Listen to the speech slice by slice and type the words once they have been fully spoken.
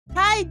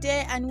Hi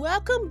there and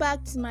welcome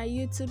back to my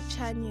YouTube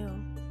channel.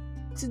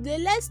 Today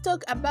let's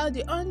talk about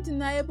the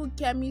undeniable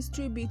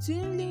chemistry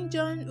between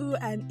Junho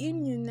and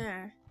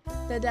Imyoona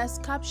that has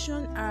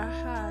captured our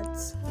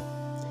hearts.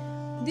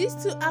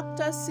 These two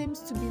actors seem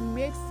to be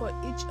made for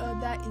each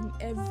other in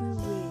every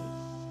way.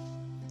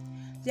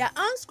 Their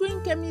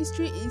on-screen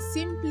chemistry is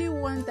simply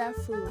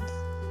wonderful,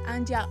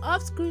 and their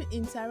off-screen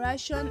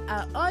interactions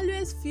are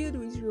always filled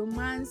with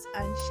romance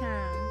and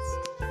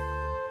charms.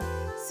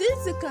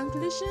 Since the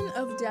conclusion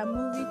of their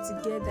movie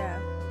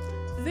together,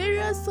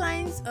 various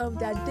signs of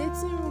their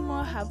dating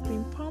rumor have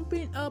been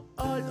pumping up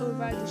all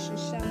over the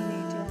social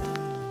media.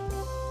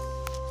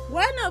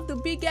 One of the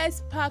biggest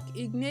sparks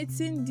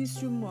igniting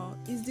this rumor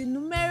is the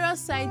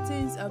numerous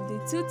sightings of the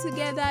two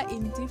together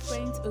in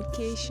different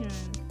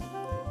occasions,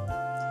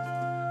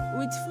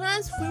 with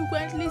fans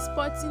frequently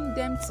spotting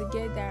them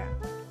together.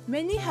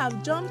 Many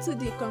have jumped to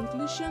the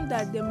conclusion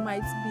that they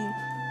might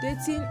be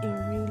dating in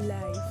real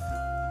life.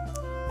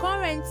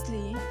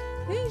 Currently,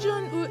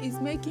 Junho is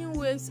making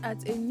waves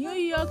at a New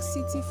York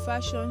City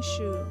fashion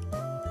show,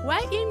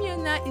 while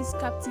Imyoona is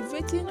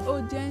captivating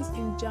audience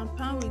in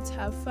Japan with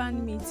her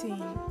fan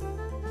meeting.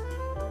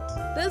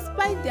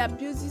 Despite their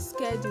busy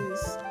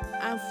schedules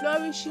and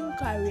flourishing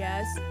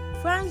careers,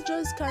 fans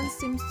just can't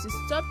seem to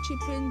stop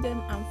chipping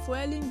them and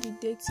fueling the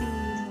dating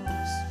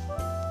rumors.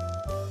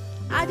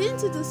 Adding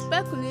to the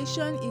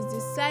speculation is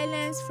the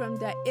silence from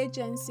their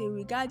agency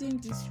regarding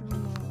this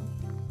rumor.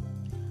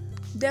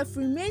 They've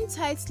remained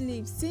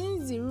tight-lipped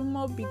since the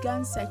rumor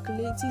began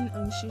circulating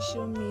on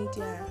social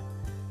media,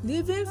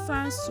 leaving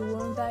fans to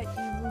wonder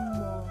even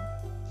more.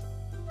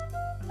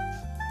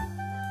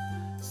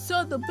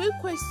 So the big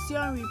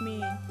question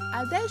remains,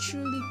 are they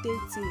truly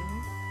dating?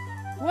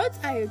 What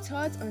are your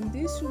thoughts on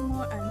this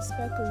rumor and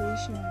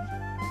speculation?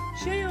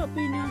 Share your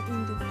opinion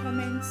in the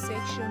comment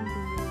section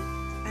below.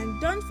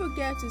 And don't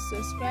forget to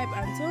subscribe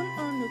and turn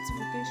on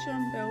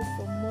notification bell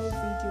for more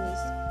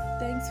videos.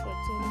 Thanks for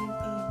tuning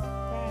in.